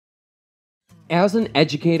As an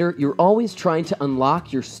educator, you're always trying to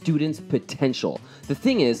unlock your students' potential. The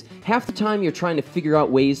thing is, half the time you're trying to figure out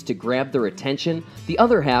ways to grab their attention, the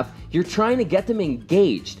other half, you're trying to get them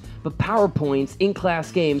engaged. But PowerPoints,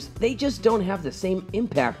 in-class games, they just don't have the same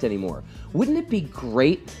impact anymore. Wouldn't it be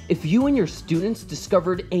great if you and your students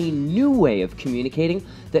discovered a new way of communicating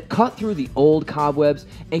that cut through the old cobwebs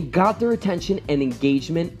and got their attention and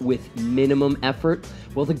engagement with minimum effort?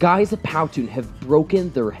 Well, the guys at Powtoon have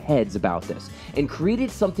broken their heads about this and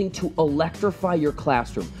created something to electrify your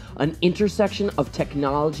classroom, an intersection of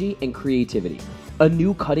technology and creativity. A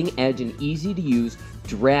new cutting-edge and easy-to-use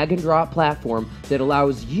drag-and-drop platform that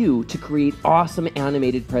allows you to create awesome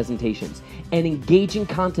animated presentations and engaging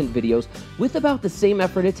content videos with about the same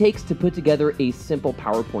effort it takes to put together a simple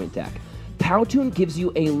PowerPoint deck. Powtoon gives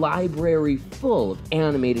you a library full of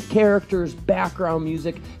animated characters, background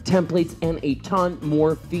music, templates, and a ton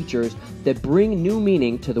more features that bring new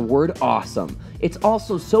meaning to the word awesome. It's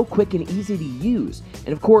also so quick and easy to use.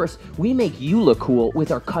 And of course, we make you look cool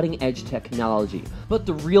with our cutting-edge technology. But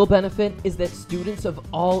the real benefit is that students of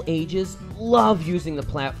all ages love using the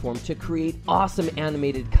platform to create awesome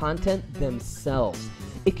animated content themselves.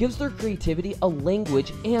 It gives their creativity a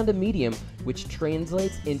language and a medium, which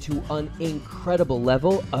translates into an incredible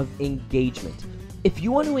level of engagement. If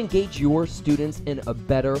you want to engage your students in a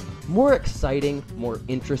better, more exciting, more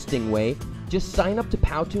interesting way, just sign up to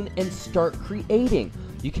Powtoon and start creating.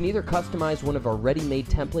 You can either customize one of our ready-made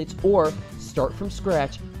templates or start from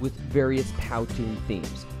scratch with various Powtoon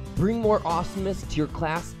themes. Bring more awesomeness to your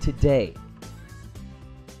class today.